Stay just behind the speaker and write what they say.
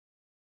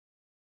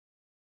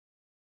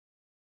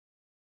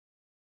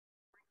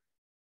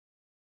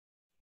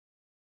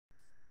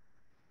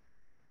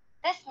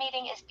This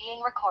meeting is being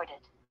recorded.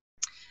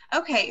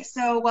 Okay,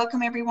 so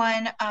welcome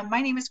everyone.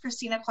 My name is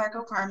Christina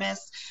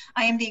Clark-O'Karmas.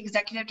 I am the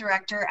Executive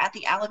Director at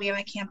the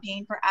Alabama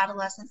Campaign for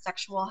Adolescent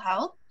Sexual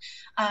Health.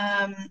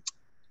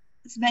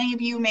 As many of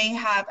you may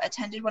have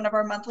attended one of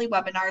our monthly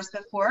webinars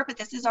before, but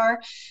this is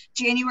our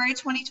January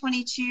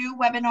 2022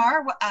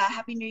 webinar.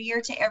 Happy New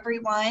Year to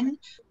everyone.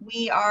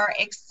 We are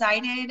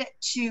excited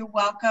to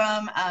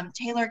welcome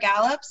Taylor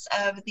Gallups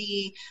of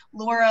the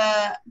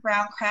Laura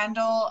Brown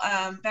Crandall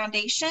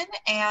Foundation,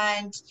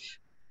 and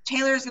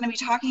Taylor is going to be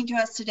talking to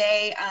us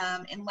today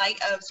in light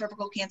of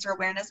Cervical Cancer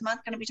Awareness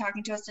Month, going to be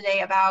talking to us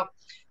today about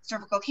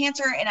cervical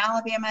cancer in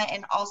Alabama,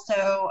 and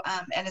also,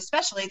 and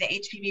especially the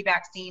HPV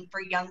vaccine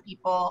for young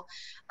people.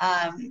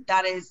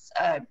 That is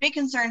a big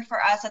concern for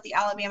us at the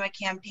Alabama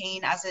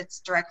campaign, as it's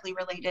directly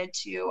related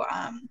to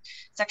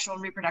sexual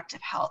and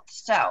reproductive health.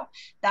 So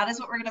that is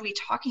what we're going to be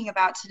talking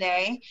about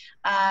today.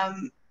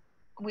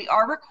 We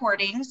are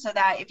recording so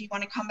that if you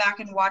want to come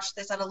back and watch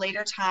this at a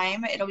later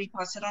time, it'll be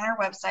posted on our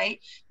website.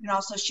 You can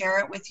also share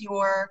it with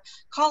your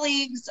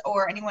colleagues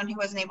or anyone who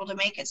wasn't able to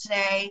make it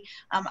today.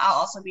 I'll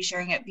also be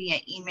sharing it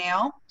via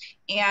email.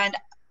 And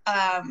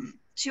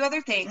two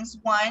other things.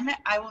 One,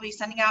 I will be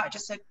sending out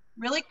just a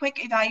really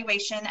quick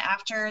evaluation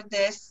after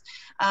this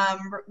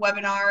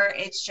webinar.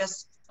 It's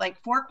just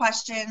like 4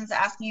 questions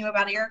asking you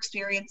about your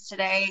experience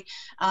today,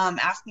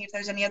 asking if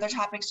there's any other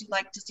topics you'd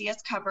like to see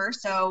us cover.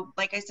 So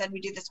like I said, we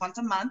do this once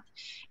a month.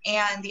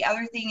 And the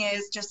other thing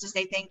is just to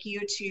say thank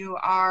you to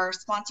our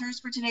sponsors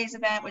for today's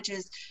event, which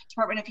is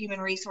Department of Human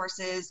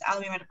Resources,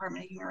 Alabama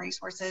Department of Human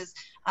Resources.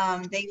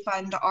 They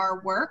fund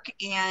our work,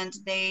 and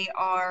they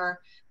are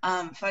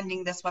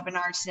funding this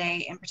webinar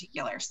today in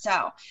particular.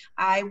 So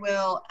I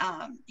will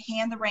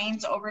hand the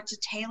reins over to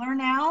Taylor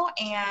now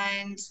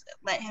and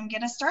let him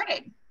get us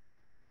started.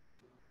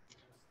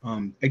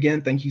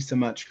 Again, thank you so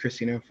much,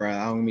 Christina, for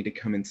allowing me to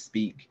come and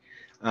speak.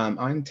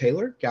 I'm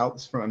Taylor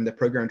Gallups, from the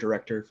Program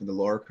Director for the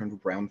Laura Crandall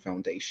Brown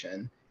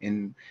Foundation.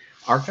 And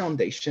our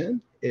foundation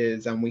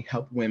is we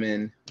help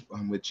women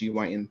with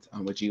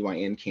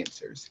GYN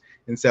cancers.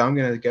 And so I'm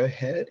going to go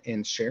ahead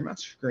and share my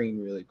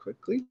screen really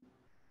quickly.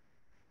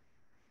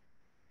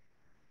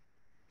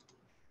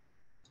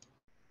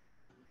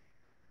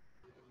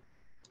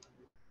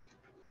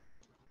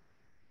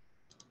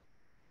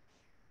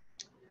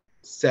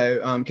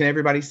 So can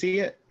everybody see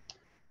it?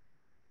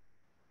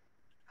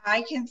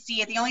 I can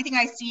see it. The only thing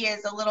I see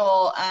is a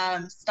little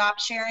stop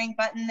sharing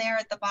button there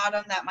at the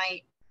bottom. That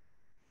might,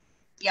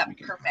 yep,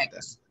 perfect.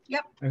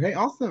 Yep. Okay,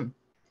 awesome.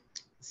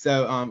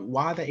 So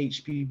why the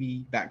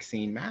HPV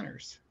vaccine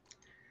matters.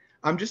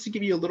 Just to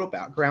give you a little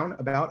background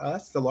about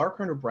us, the Laura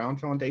Crandall Brown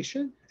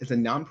Foundation is a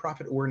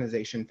nonprofit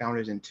organization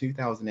founded in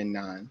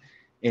 2009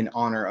 in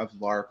honor of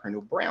Laura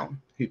Crandall Brown,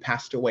 who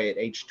passed away at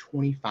age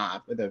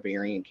 25 with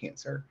ovarian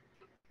cancer.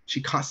 She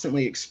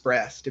constantly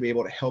expressed to be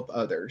able to help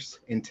others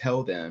and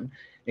tell them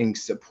and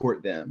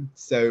support them.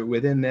 So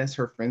within this,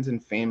 her friends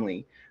and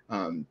family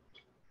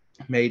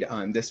made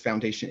this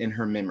foundation in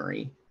her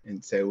memory.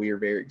 And so we are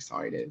very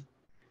excited.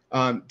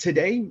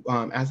 Today,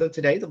 as of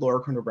today, the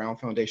Laura Crandall Brown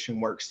Foundation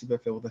works to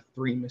fulfill the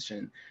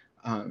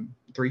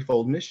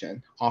threefold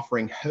mission,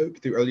 offering hope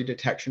through early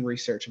detection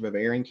research of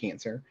ovarian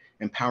cancer,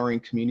 empowering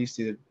communities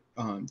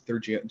through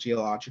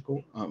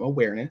geological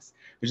awareness,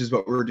 which is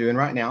what we're doing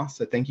right now.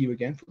 So thank you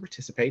again for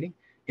participating,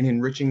 and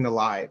enriching the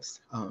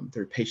lives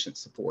through patient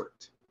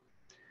support.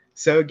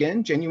 So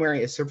again,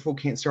 January is Cervical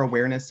Cancer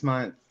Awareness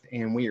Month,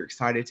 and we are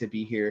excited to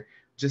be here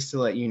just to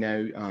let you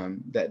know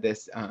that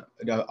this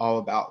all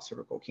about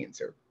cervical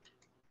cancer.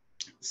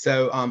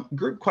 So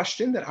group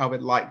question that I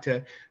would like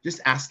to just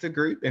ask the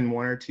group, and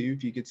 1 or 2,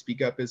 if you could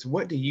speak up, is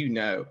what do you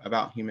know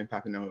about human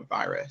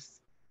papillomavirus?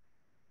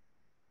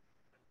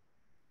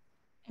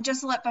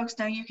 Just to let folks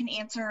know, you can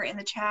answer in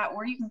the chat,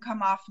 or you can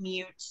come off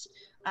mute.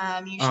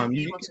 You should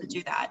be able to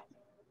do that.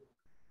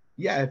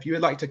 Yeah, if you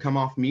would like to come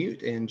off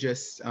mute, and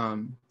just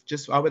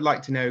I would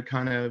like to know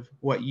kind of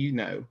what you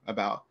know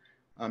about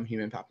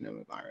human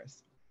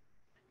papillomavirus.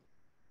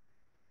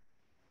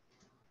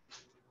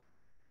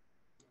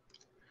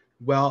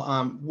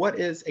 Well, what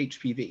is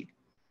HPV?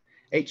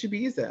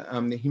 HPV is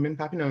the human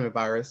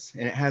papillomavirus,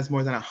 and it has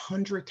more than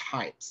 100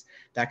 types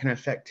that can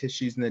affect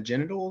tissues in the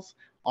genitals,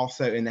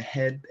 also in the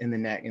head, in the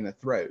neck, and the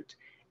throat.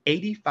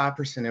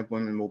 85% of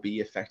women will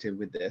be affected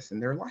with this in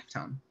their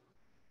lifetime.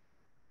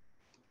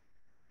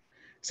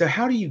 So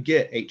how do you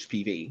get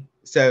HPV?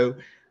 So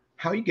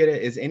how you get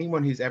it is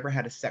anyone who's ever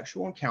had a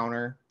sexual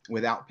encounter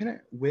with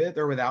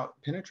or without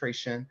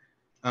penetration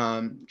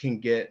can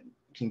get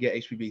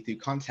HPV through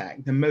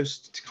contact. The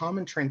most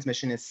common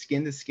transmission is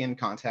skin-to-skin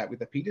contact with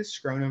the fetus,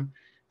 scrotum,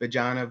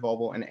 vagina,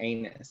 vulva, and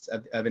anus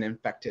of an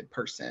infected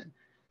person.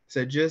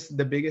 So just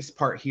the biggest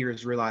part here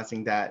is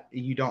realizing that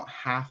you don't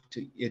have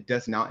to, it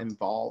does not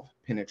involve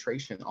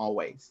penetration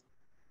always.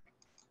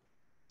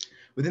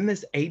 Within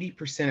this,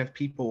 80% of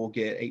people will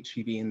get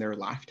HPV in their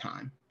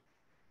lifetime.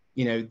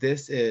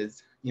 This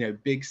is,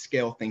 big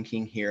scale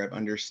thinking here of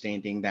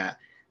understanding that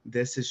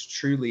this is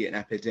truly an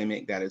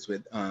epidemic that is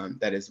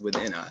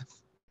within us.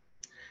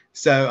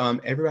 So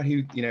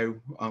everybody who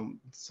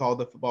saw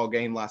the football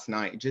game last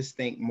night, just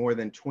think more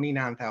than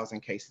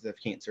 29,000 cases of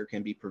cancer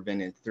can be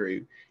prevented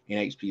through an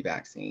HPV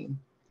vaccine.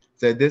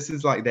 So this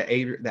is like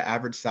the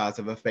average size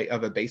of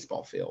a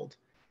baseball field.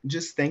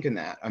 Just thinking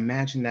that,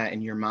 imagine that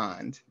in your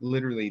mind.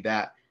 Literally,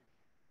 that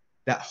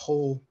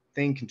whole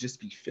thing can just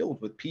be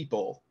filled with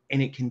people,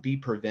 and it can be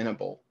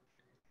preventable.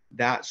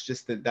 That's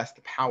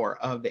the power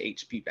of the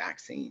HPV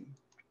vaccine.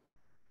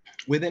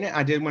 Within it,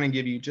 I did want to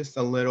give you just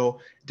a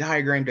little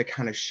diagram to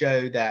kind of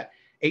show that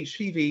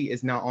HPV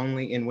is not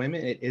only in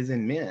women, it is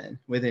in men.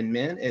 Within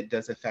men, it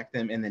does affect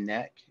them in the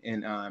neck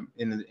and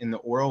in the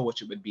oral,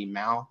 which it would be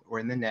mouth, or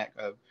in the neck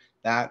of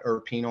that,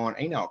 or penile and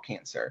anal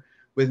cancer.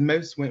 With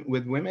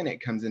women, it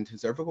comes into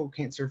cervical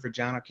cancer,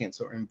 vaginal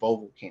cancer, and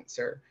vulval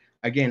cancer.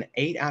 Again,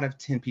 8 out of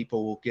 10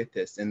 people will get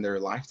this in their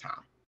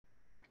lifetime.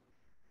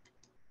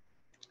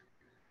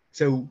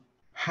 So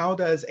how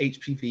does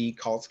HPV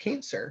cause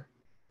cancer?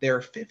 There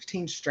are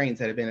 15 strains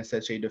that have been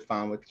associated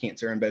found with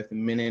cancer in both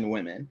men and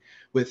women,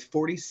 with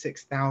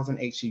 46,000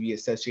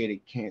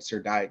 HPV-associated cancer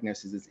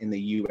diagnoses in the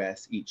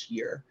U.S. each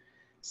year.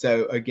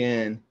 So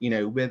again,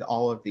 with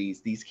all of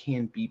these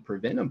can be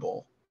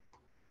preventable.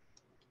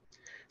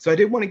 So I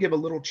did want to give a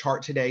little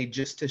chart today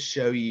just to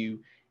show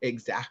you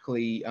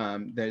exactly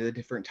the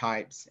different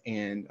types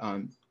and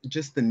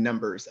just the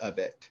numbers of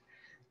it.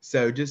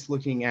 So just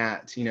looking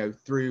at,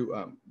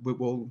 through,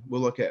 we'll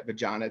look at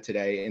vagina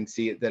today and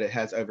see that it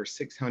has over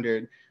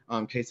 600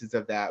 cases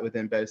of that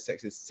within both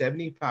sexes.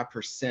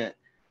 75%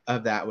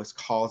 of that was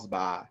caused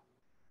by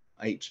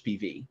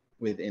HPV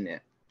within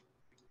it.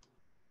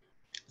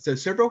 So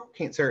cervical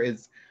cancer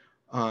is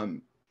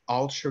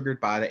all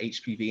triggered by the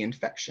HPV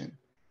infection.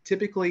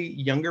 Typically,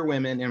 younger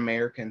women in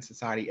American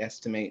society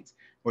estimates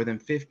more than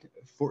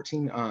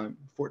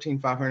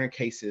 14,500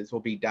 cases will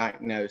be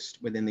diagnosed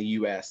within the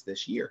U.S.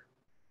 this year.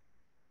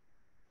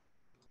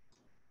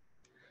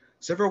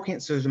 Cervical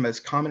cancer is the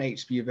most common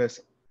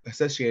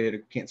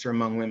HPV-associated cancer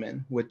among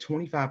women, with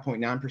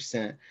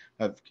 25.9%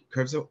 of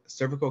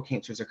cervical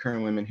cancers occur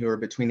in women who are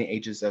between the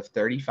ages of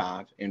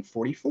 35 and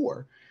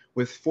 44,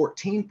 with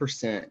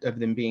 14% of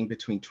them being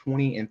between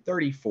 20 and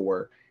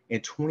 34,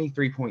 and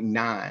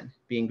 23.9%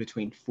 being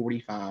between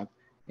 45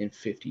 and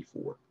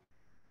 54.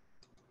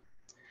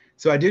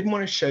 So I did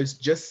want to show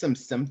just some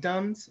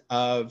symptoms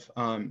of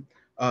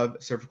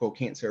cervical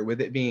cancer, with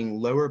it being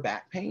lower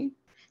back pain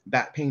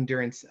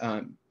during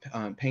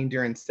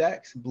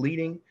sex,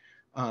 bleeding,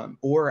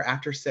 or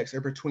after sex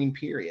or between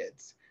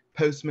periods,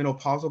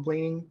 postmenopausal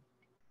bleeding,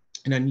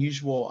 and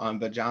unusual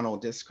vaginal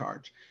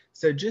discharge.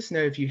 So just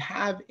know if you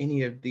have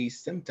any of these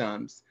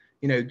symptoms,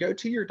 go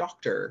to your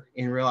doctor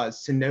and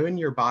realize to know in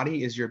your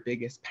body is your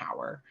biggest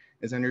power,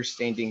 is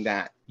understanding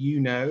that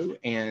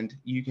and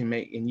you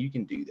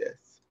can do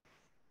this.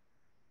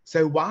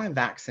 So why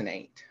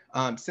vaccinate?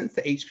 Since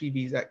the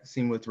HPV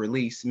vaccine was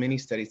released, many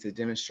studies have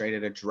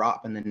demonstrated a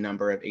drop in the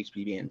number of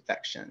HPV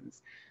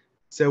infections.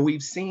 So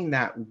we've seen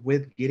that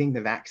with getting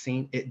the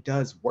vaccine, it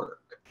does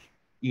work,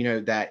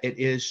 that it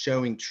is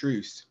showing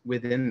truth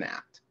within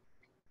that.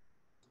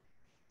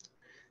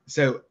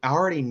 So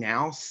already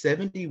now,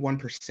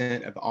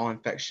 71% of all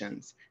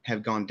infections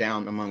have gone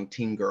down among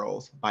teen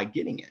girls by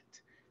getting it.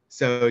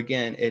 So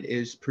again, it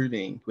is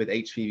proving with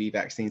HPV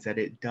vaccines that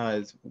it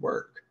does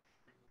work.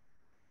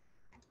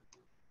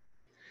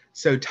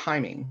 So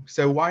timing.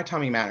 So why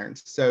timing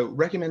matters? So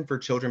recommend for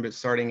children, but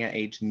starting at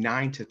age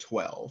 9 to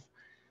 12.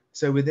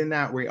 So within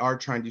that, we are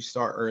trying to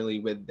start early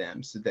with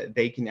them so that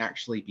they can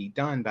actually be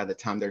done by the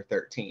time they're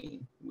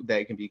 13.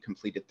 They can be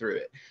completed through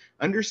it.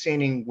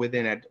 Understanding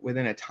within a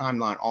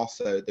timeline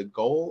also, the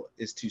goal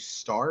is to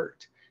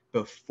start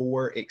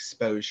before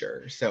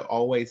exposure. So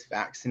always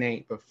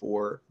vaccinate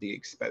before the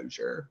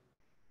exposure.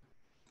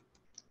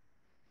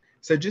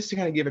 So just to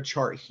kind of give a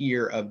chart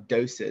here of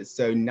doses.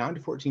 So 9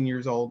 to 14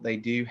 years old, they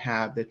do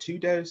have the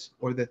 2-dose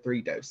or the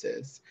 3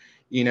 doses,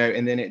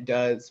 and then it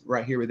does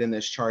right here within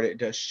this chart, it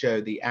does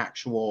show the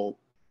actual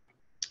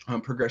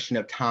progression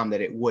of time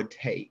that it would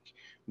take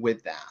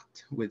with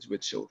that,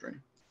 with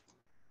children.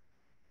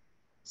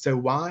 So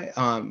why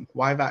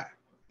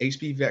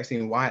HPV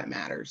vaccine, why it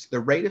matters.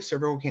 The rate of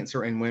cervical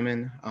cancer in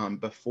women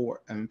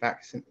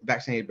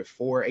vaccinated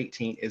before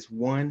 18 is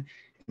 1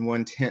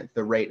 1/10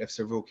 the rate of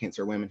cervical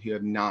cancer women who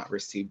have not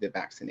received the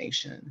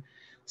vaccination.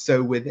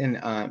 So within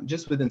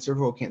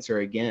cervical cancer,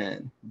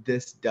 again,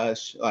 this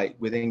does,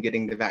 within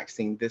getting the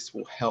vaccine, this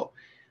will help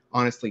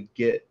honestly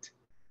get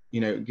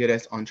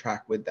us on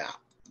track with that.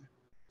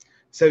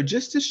 So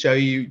just to show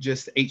you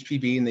just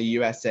HPV in the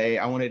USA,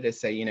 I wanted to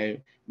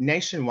say,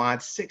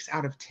 nationwide, 6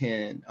 out of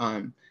 10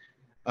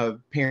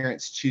 of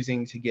parents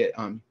choosing to get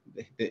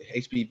the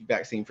HPV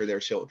vaccine for their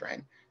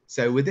children.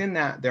 So within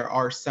that, there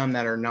are some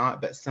that are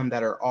not, but some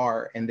that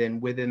are. And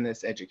then within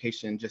this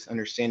education, just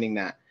understanding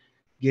that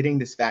getting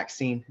this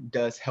vaccine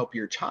does help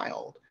your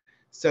child.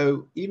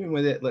 So even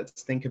with it,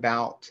 let's think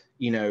about,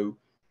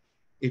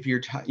 if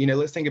you're, you know,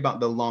 let's think about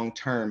the long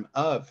term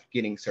of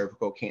getting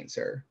cervical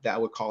cancer. That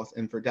would cause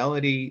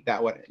infidelity.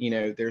 That would, you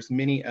know, there's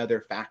many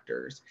other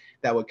factors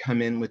that would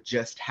come in with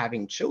just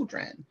having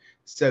children.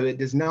 So it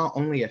does not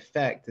only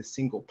affect the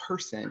single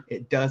person,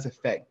 it does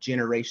affect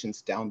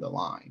generations down the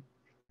line.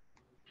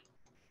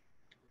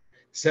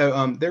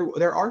 So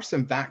there are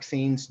some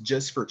vaccines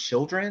just for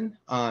children,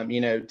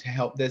 you know, to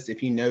help this.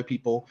 If you know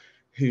people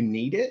who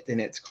need it, then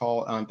it's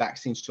called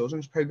Vaccines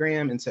Children's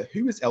Program. And so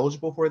who is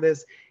eligible for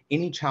this?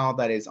 Any child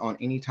that is on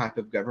any type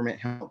of government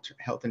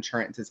health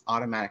insurance is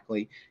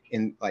automatically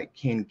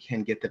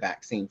can get the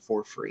vaccine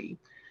for free.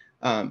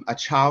 A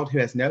child who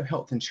has no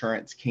health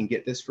insurance can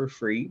get this for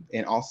free.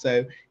 And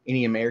also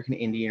any American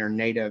Indian or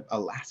Native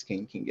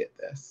Alaskan can get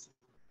this.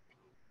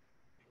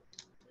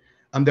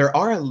 There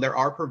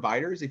are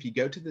providers. If you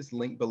go to this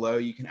link below,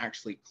 you can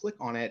actually click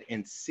on it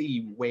and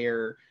see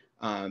where,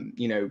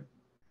 you know,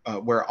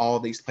 where all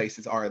these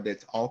places are.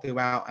 That's all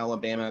throughout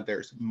Alabama.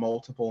 There's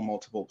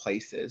multiple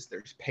places.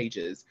 There's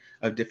pages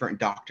of different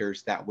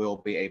doctors that will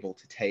be able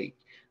to take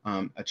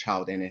a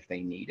child in if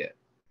they need it.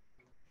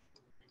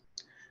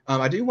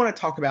 I do want to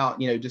talk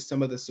about, you know, just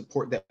some of the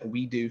support that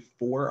we do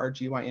for our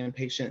GYN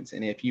patients.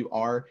 And if you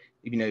are,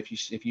 you know,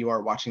 if you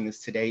are watching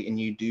this today and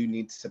you do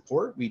need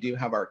support, we do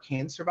have our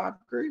Can Survive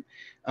group.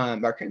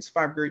 Our Can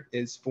Survive group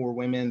is for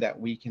women that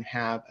we can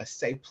have a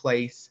safe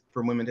place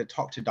for women to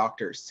talk to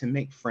doctors, to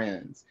make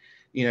friends.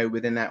 You know,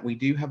 within that, we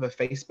do have a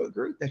Facebook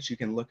group that you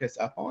can look us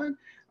up on.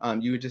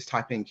 You would just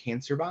type in Can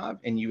Survive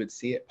and you would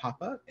see it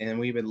pop up, and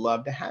we would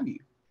love to have you.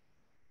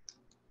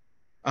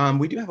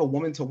 We do have a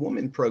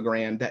woman-to-woman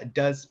program that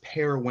does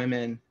pair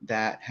women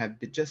that have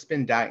just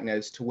been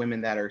diagnosed to women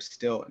that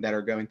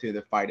are going through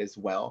the fight as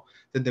well.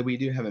 So that we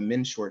do have a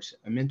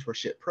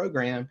mentorship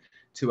program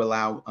to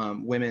allow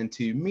women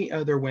to meet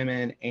other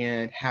women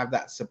and have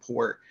that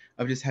support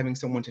of just having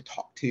someone to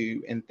talk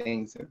to and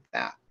things like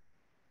that.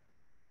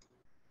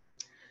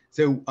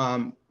 So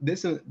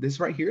this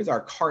right here is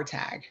our car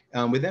tag.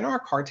 Within our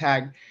car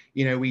tag,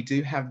 you know, we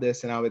do have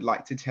this, and I would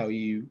like to tell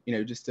you, you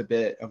know, just a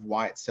bit of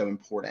why it's so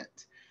important.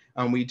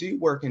 We do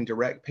work in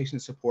direct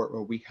patient support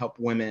where we help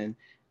women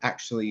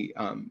actually,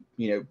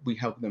 you know, we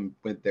help them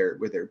with their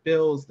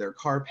bills, their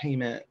car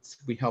payments.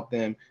 We help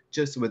them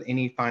just with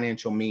any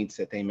financial needs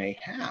that they may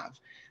have.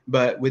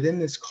 But within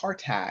this car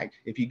tag,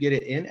 if you get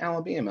it in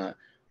Alabama,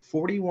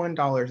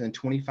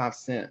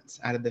 $41.25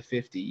 out of the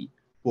 50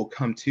 will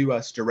come to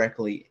us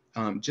directly,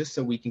 just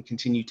so we can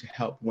continue to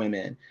help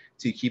women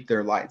to keep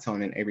their lights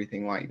on and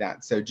everything like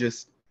that. So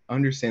just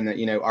understand that,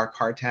 you know, our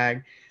car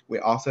tag,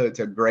 it's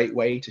a great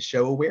way to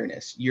show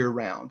awareness year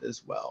round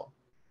as well.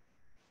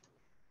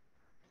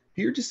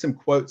 Here are just some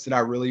quotes that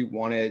I really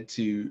wanted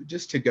to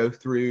go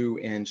through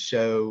and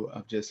show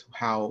of just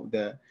how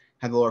the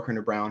Laura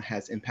Crandall Brown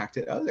has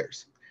impacted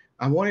others.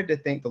 I wanted to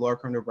thank the Laura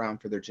Crandall Brown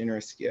for their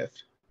generous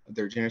gift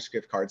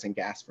cards and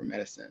gas for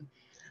medicine.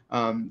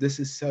 This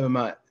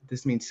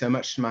means so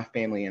much to my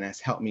family and has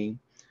helped me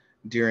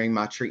during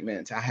my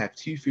treatment. I have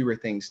 2 fewer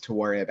things to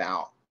worry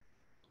about.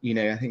 You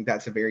know, I think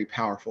that's a very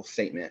powerful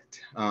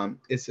statement.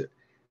 It's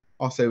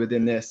also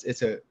within this,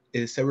 it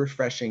is so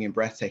refreshing and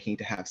breathtaking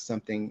to have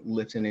something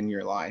lifted in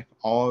your life.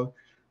 All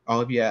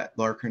of you at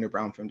Laura Crandall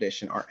Brown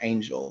Foundation are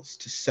angels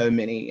to so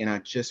many, and I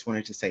just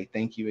wanted to say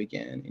thank you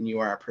again, and you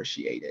are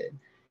appreciated.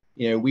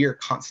 You know, we are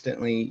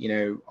constantly, you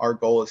know, our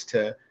goal is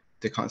to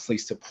constantly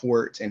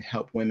support and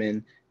help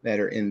women that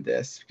are in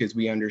this, because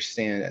we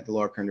understand at the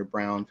Laura Crandall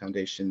Brown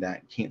Foundation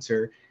that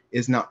cancer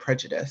is not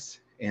prejudice,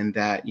 and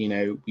that, you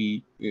know,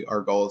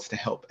 our goal is to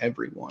help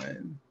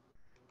everyone.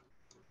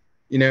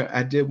 You know,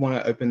 I did want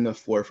to open the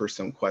floor for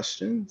some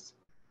questions.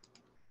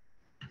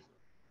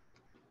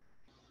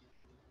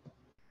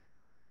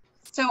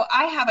 So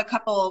I have a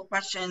couple of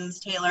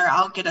questions, Taylor.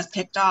 I'll get us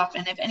kicked off.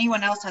 And if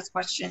anyone else has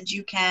questions,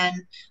 you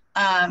can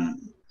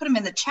put them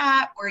in the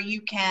chat, or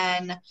you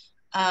can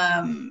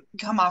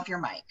come off your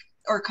mic,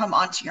 or come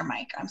onto your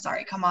mic. I'm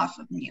sorry, come off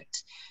of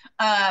mute.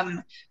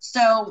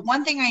 So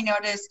one thing I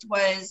noticed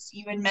was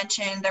you had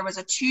mentioned there was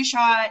a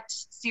 2-shot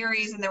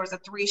series and there was a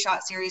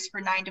 3-shot series for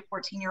 9 to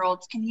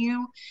 14-year-olds. Can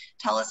you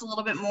tell us a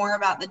little bit more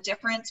about the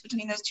difference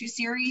between those 2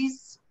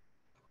 series?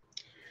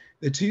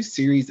 The 2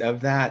 series of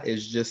that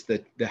is just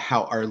the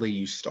how early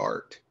you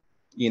start.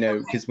 You know,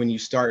 because when you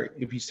start,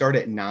 if you start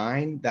at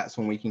 9, that's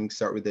when we can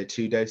start with the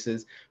 2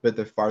 doses. But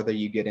the farther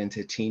you get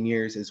into teen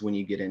years is when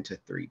you get into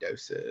 3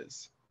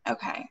 doses.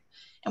 Okay.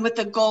 And with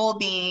the goal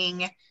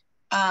being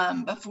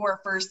before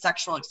first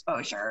sexual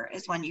exposure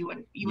is when you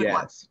would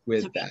want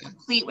to be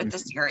complete with the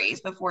series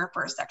before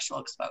first sexual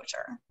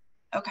exposure.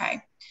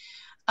 Okay.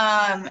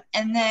 And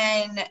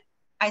then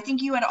I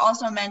think you had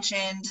also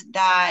mentioned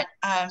that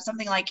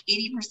something like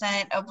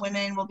 80% of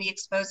women will be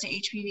exposed to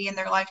HPV in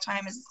their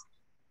lifetime. Is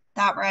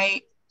that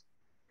right?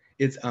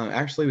 It's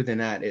actually within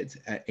that, it's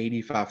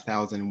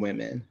 85,000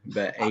 women,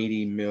 but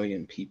 80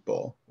 million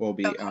people will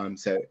be,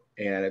 so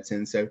 8 out of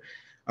 10. So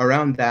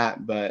around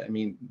that, but I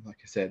mean, like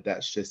I said,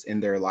 that's just in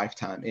their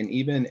lifetime. And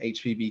even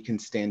HPV can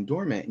stand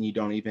dormant and you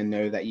don't even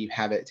know that you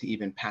have it to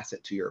even pass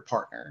it to your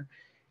partner.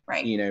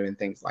 Right. And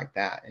things like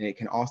that. And it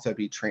can also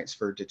be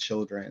transferred to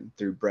children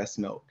through breast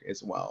milk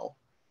as well.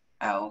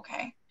 Oh,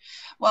 okay.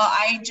 Well,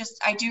 I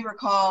do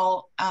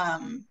recall,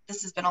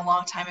 this has been a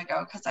long time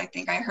ago because I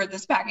think I heard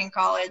this back in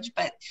college,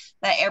 but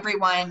that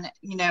everyone,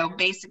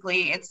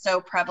 basically it's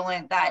so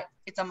prevalent that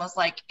it's almost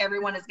like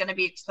everyone is going to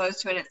be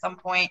exposed to it at some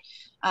point.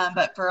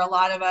 But for a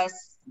lot of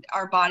us,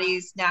 our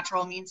body's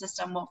natural immune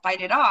system will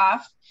fight it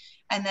off.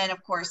 And then,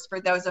 of course,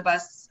 for those of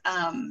us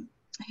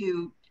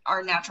who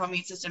our natural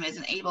immune system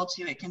isn't able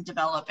to, it can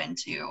develop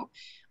into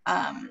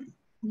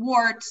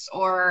warts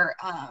or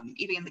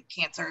even the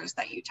cancers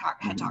that you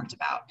had talked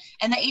about.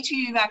 And the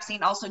HPV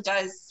vaccine also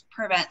does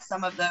prevent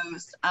some of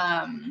those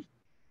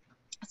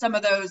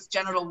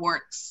genital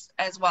warts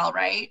as well,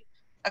 right?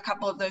 A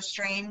couple of those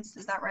strains,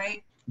 is that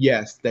right?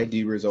 Yes, they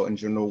do result in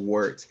genital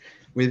warts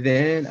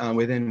within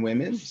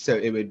women. So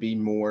it would be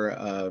more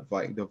of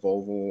like the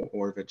vulval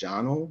or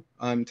vaginal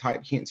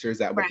type cancers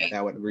that would Right.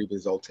 that would be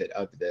resulted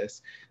of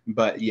this.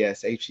 But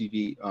yes,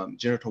 HPV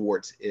genital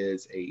warts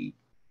is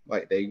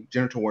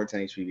genital warts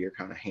and HPV are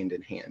kind of hand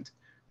in hand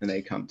when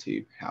they come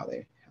to how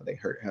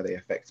they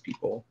affect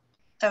people.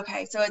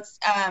 Okay, so it's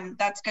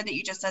that's good that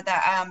you just said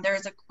that. There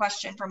is a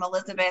question from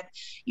Elizabeth.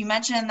 You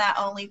mentioned that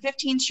only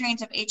 15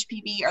 strains of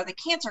HPV are the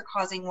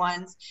cancer-causing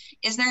ones.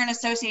 Is there an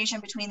association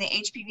between the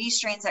HPV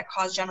strains that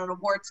cause genital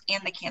warts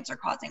and the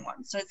cancer-causing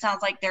ones? So it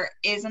sounds like there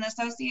is an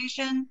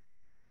association.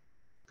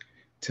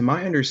 To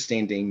my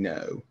understanding,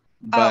 no.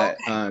 But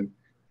okay.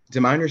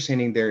 To my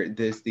understanding,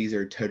 these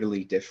are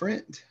totally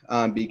different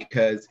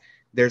because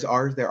there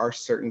are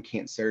certain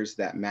cancers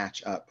that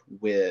match up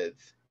with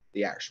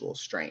the actual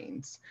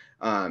strains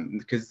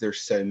because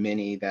there's so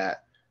many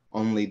that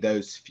only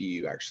those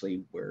few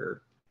actually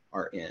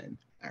are in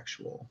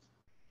actual.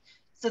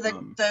 So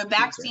the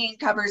vaccine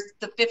covers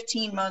the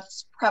 15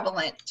 most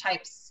prevalent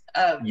types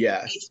of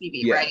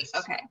HPV, right?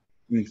 Okay.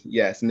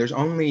 Yes, and there's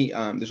only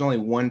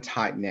one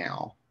type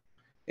now,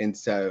 and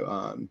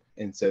so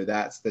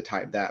that's the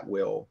type that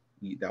will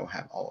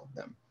have all of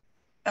them,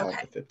 all of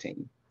the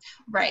 15.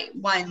 Right,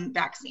 one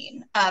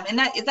vaccine.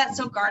 And is that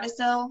still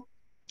Gardasil?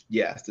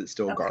 Yes, it's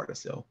still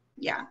Gardasil.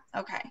 Yeah.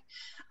 Okay.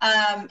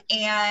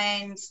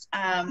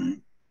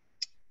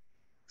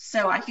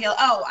 So I feel,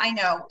 I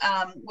know,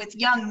 with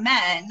young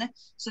men,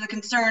 so the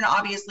concern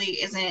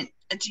obviously isn't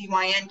a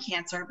GYN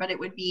cancer, but it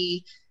would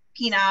be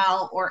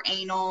penile or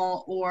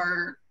anal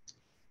or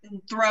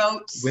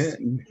throat,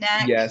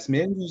 neck. Yes,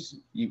 men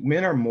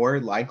are more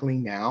likely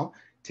now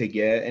to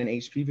get an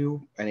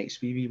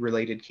HPV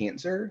related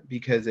cancer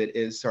because it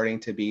is starting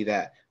to be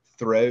that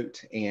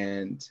throat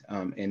and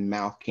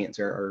mouth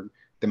cancer are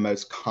the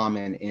most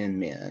common in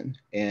men,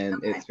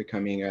 and it's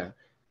becoming a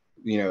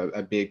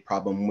big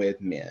problem with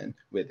men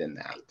within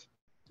that.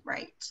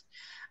 Right.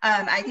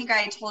 I think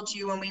I told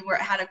you when we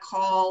had a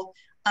call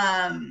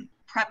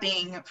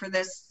prepping for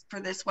this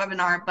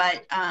webinar,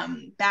 but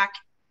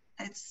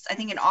I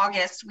think in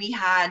August we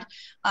had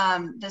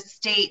the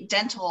state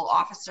dental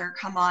officer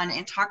come on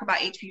and talk about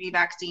HPV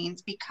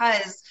vaccines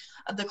because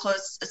of the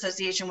close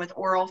association with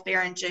oral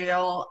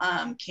pharyngeal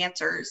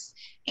cancers.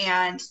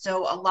 And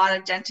so a lot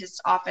of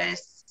dentist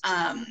office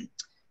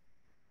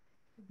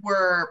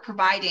were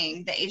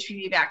providing the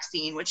HPV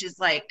vaccine, which is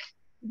like,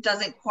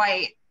 doesn't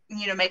quite,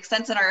 make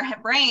sense in our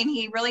brain.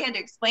 He really had to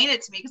explain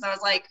it to me because I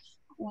was like,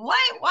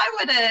 why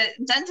would a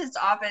dentist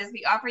office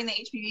be offering the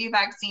HPV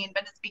vaccine?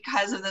 But it's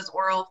because of those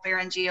oral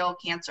pharyngeal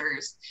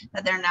cancers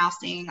that they're now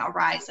seeing a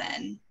rise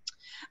in.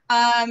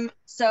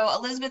 So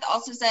Elizabeth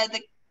also said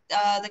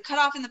the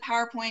cutoff in the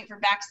PowerPoint for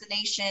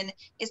vaccination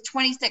is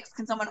 26.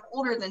 Can someone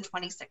older than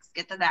 26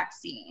 get the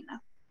vaccine?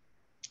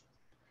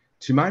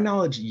 To my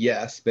knowledge,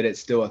 yes, but it's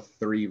still a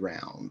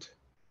 3-round.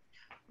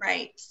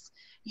 Right.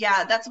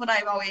 Yeah, that's what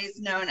I've always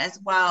known as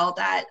well,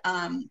 that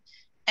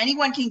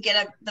anyone can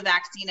get the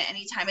vaccine at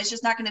any time. It's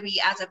just not going to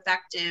be as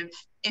effective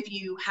if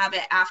you have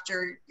it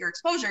after your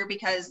exposure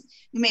because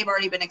you may have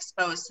already been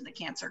exposed to the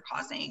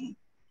cancer-causing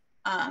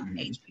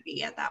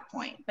HPV at that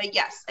point. But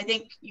yes, I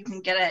think you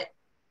can get it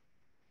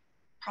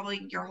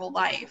probably your whole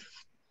life.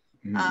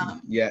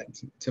 Yeah,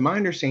 to my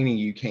understanding,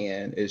 you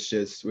can. It's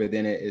just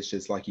within it. It's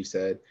just like you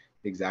said,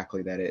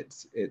 exactly that.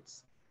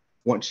 It's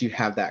once you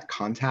have that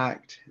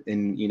contact,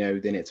 and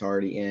then it's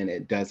already in.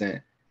 It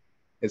doesn't.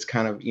 It's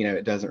kind of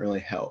it doesn't really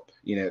help.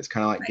 It's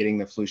kind of like getting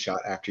the flu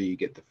shot after you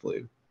get the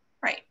flu.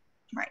 Right.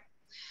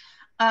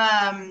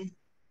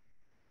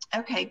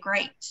 Okay,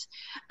 great.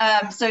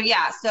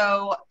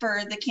 So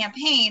for the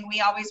campaign, we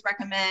always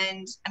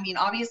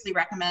obviously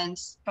recommend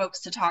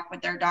folks to talk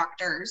with their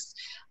doctors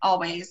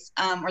always,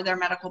 or their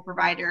medical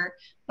provider,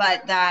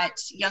 but that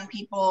young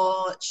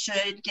people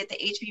should get the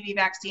HPV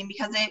vaccine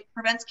because it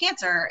prevents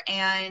cancer.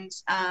 And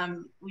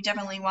we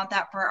definitely want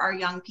that for our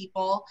young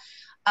people.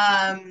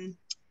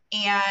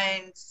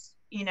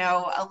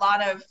 A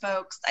lot of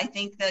folks, I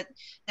think that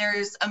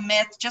there's a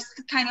myth, just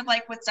kind of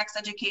like with sex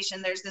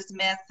education, there's this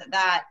myth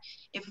that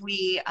if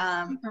we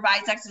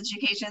provide sex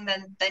education,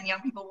 then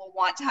young people will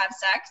want to have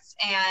sex.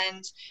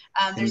 And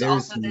there's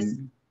also this,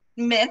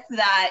 myth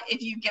that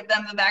if you give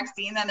them the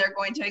vaccine, then they're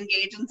going to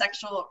engage in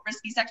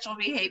risky sexual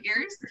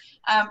behaviors.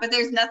 But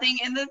there's nothing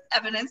in the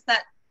evidence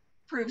that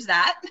proves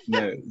that.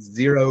 No,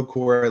 zero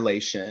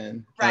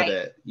correlation Right. of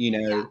it, you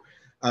know.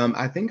 Yeah.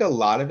 I think a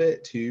lot of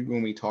it too,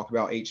 when we talk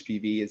about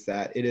HPV, is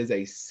that it is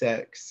a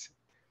sex,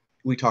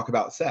 we talk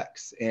about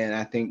sex. And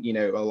I think, you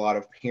know, a lot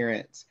of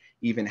parents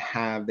even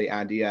have the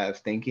idea of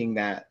thinking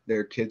that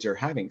their kids are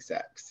having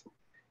sex,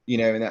 you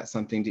know, and that's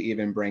something to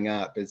even bring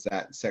up, is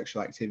that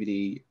sexual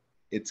activity,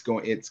 it's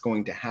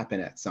going to happen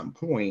at some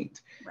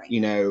point, Right.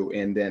 you know.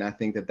 And then I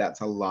think that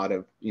that's a lot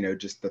of, you know,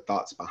 just the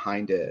thoughts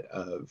behind it,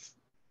 of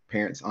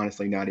parents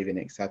honestly not even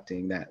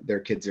accepting that their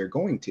kids are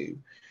going to,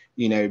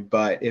 you know.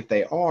 But if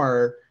they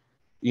are,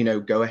 you know,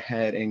 go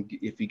ahead, and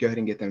if you go ahead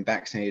and get them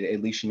vaccinated,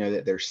 at least you know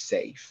that they're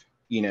safe,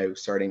 you know,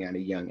 starting at a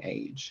young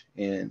age.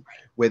 And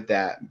with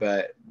that,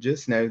 but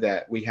just know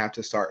that we have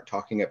to start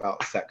talking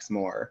about sex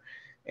more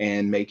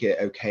and make it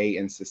okay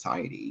in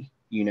society.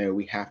 You know,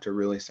 we have to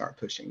really start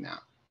pushing that.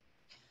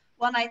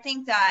 Well, and I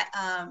think that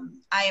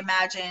I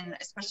imagine,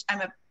 especially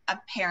I'm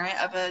a parent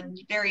of a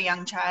very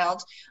young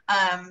child,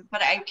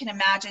 but I can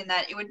imagine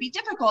that it would be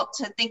difficult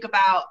to think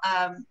about,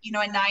 you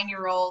know, a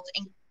 9-year-old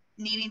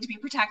needing to be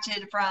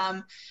protected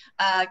from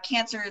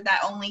cancer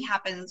that only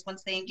happens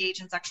once they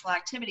engage in sexual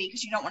activity,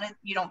 because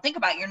you don't think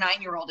about your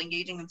 9-year-old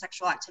engaging in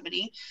sexual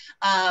activity.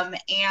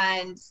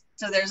 And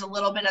so there's a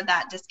little bit of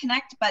that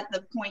disconnect, but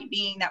the point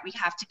being that we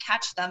have to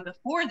catch them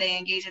before they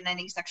engage in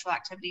any sexual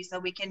activity so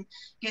we can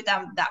give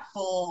them that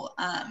full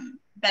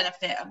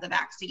benefit of the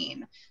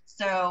vaccine.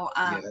 So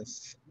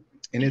yes.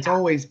 And it's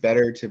always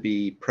better to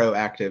be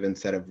proactive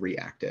instead of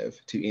reactive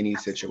to any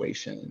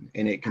situation.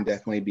 And it can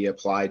definitely be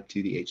applied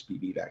to the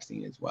HPV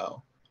vaccine as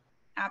well.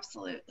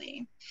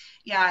 Absolutely.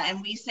 Yeah.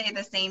 And we say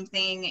the same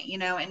thing, you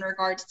know, in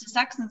regards to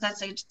sex and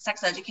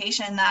sex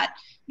education, that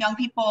young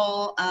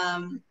people,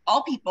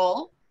 all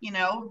people, you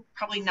know,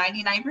 probably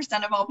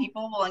 99% of all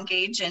people will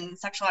engage in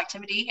sexual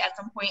activity at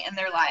some point in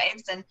their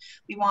lives. And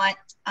we want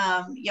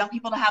young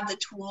people to have the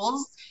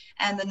tools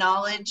and the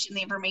knowledge and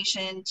the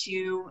information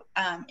to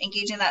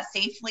engage in that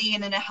safely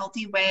and in a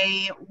healthy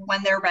way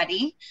when they're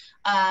ready.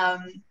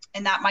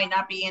 And that might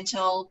not be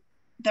until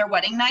their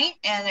wedding night,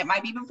 and it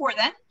might be before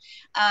then.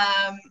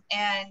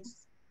 And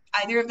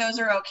either of those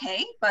are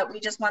okay, but we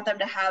just want them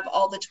to have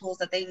all the tools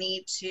that they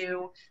need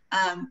to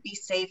be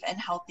safe and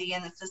healthy.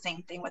 And it's the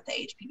same thing with the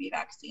HPV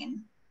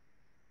vaccine.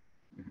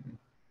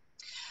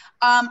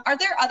 Are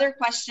there other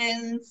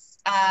questions,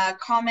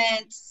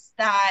 comments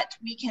that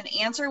we can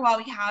answer while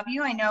we have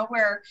you? I know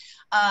we're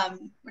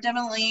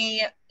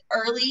definitely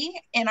early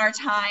in our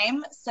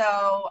time,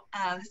 so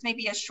this may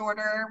be a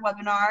shorter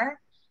webinar,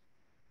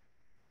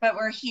 but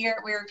we're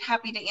here. We're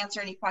happy to answer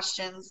any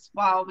questions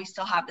while we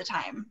still have the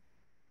time.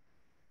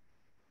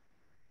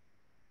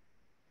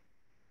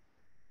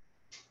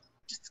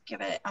 Just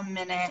give it a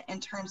minute in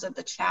terms of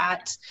the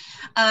chat.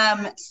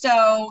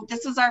 So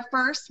this is our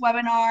first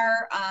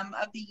webinar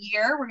of the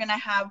year. We're going to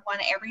have one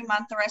every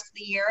month the rest of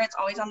the year. It's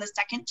always on the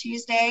second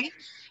Tuesday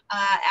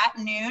at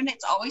noon.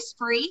 It's always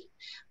free.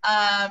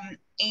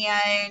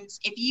 And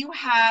if you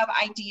have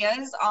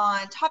ideas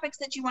on topics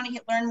that you want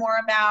to learn more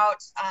about,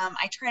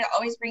 I try to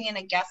always bring in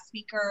a guest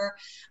speaker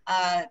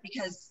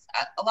because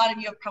a lot of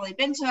you have probably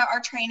been to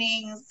our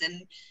trainings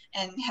and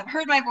have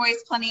heard my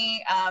voice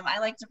plenty. I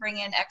like to bring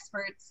in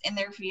experts in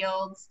their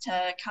fields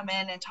to come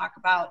in and talk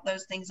about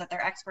those things that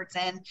they're experts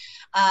in.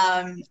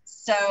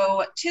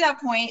 So to that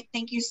point,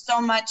 thank you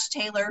so much,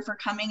 Taylor, for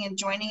coming and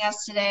joining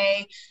us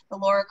today. The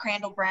Laura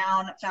Crandall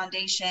Brown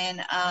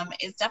Foundation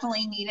is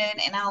definitely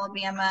needed in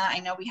Alabama. I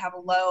know we have a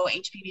low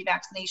HPV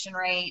vaccination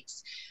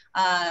rates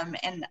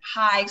and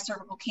high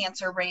cervical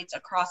cancer rates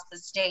across the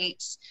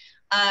state.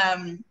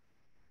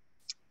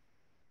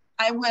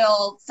 I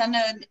will send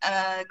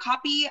a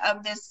copy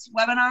of this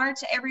webinar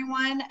to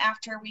everyone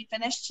after we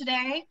finish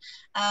today.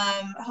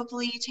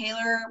 Hopefully,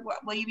 Taylor,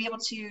 will you be able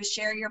to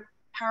share your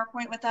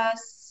PowerPoint with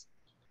us?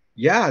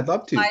 Yeah, I'd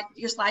love to.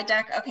 Your slide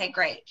deck? Okay,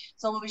 great.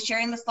 So we'll be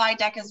sharing the slide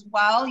deck as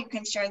well. You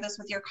can share this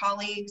with your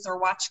colleagues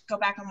or go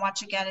back and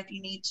watch again if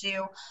you need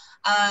to.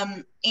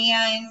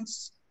 And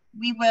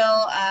we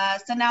will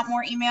send out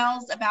more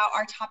emails about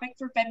our topic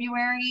for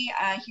February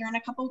here in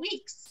a couple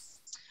weeks.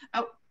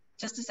 Oh,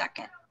 just a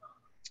second.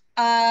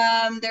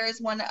 There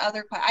is one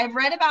other question. I've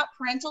read about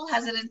parental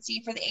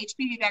hesitancy for the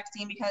HPV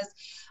vaccine because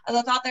of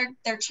the thought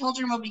their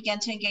children will begin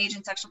to engage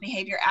in sexual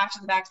behavior after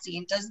the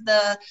vaccine. Does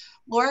the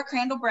Laura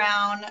Crandall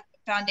Brown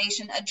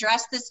Foundation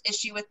address this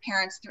issue with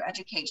parents through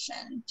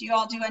education? Do you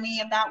all do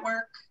any of that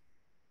work?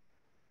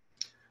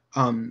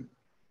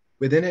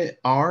 Within it,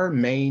 our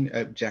main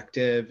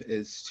objective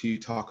is to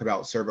talk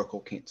about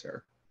cervical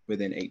cancer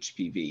within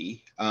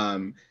HPV.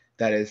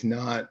 That is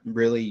not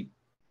really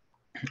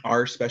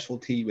our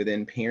specialty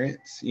within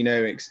parents, you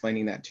know,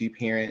 explaining that to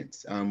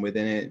parents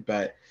within it.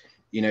 But,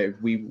 you know,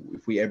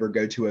 if we ever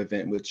go to an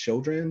event with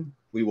children,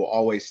 we will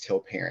always tell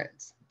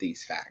parents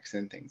these facts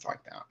and things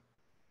like that.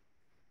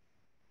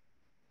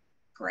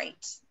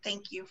 Great.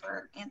 Thank you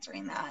for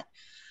answering that.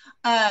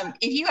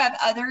 If you have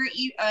other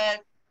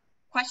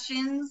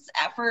questions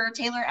for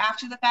Taylor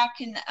after the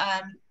fact,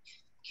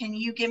 can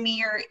you give me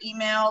your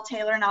email,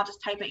 Taylor, and I'll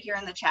just type it here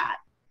in the chat.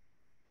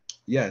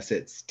 Yes,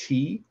 it's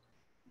t.gallups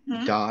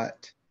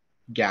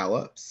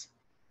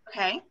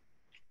Okay.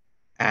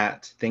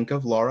 at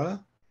thinkoflaura.org.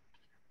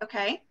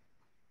 Okay.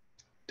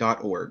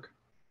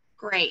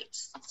 Great.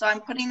 So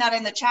I'm putting that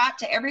in the chat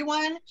to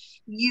everyone.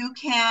 You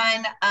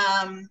can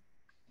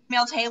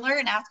email Taylor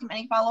and ask him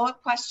any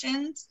follow-up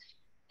questions.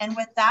 And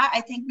with that,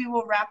 I think we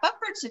will wrap up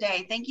for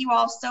today. Thank you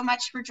all so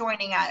much for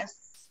joining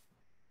us.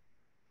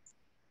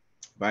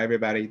 Bye,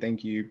 everybody.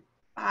 Thank you.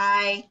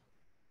 Bye.